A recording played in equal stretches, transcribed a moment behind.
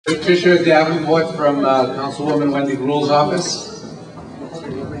Patricia Davenport from Councilwoman Wendy GREUEL'S office.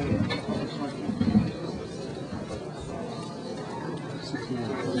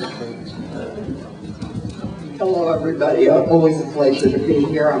 Hello, everybody. Always a pleasure to be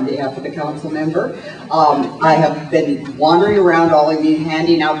here on behalf of the council member. I have been wandering around all of you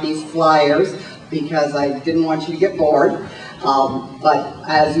handing out these flyers because I didn't want you to get bored. But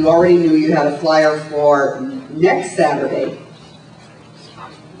as you already knew, you had a flyer for next Saturday.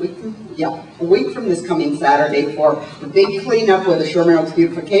 A week from this coming Saturday for the big cleanup with the Sherman Oaks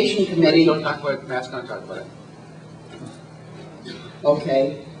Beautification Committee. Don't talk about it. Matt's going to talk about it.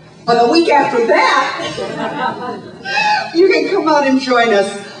 Okay. But a week after that, you can come out and join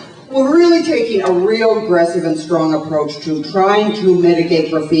us. We're really taking a real aggressive and strong approach to trying to mitigate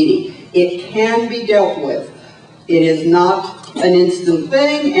graffiti. It can be dealt with. It is not an instant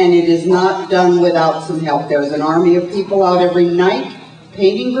thing, and it is not done without some help. There's an army of people out every night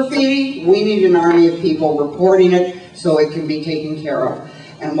painting graffiti. We need an army of people reporting it so it can be taken care of.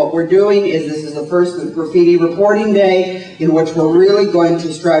 And what we're doing is, this is the first graffiti reporting day in which we're really going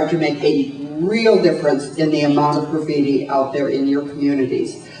to strive to make a real difference in the amount of graffiti out there in your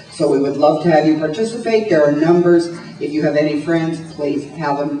communities. So we would love to have you participate. There are numbers. If you have any friends, please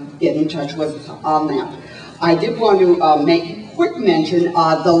have them get in touch with us on that. I did want to make a quick mention.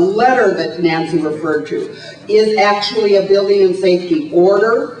 The letter that Nancy referred to is actually a building and safety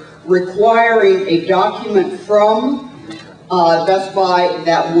order requiring a document from Best Buy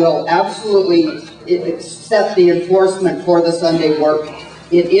that will absolutely set the enforcement for the Sunday work.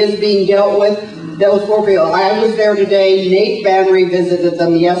 It is being dealt with. Those four people, I was there today. Nate Bannery visited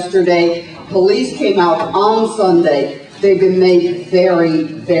them yesterday. Police came out on Sunday. They've been made very,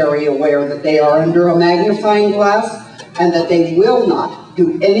 very aware that they are under a magnifying glass and that they will not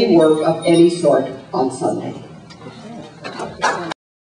do any work of any sort on Sunday.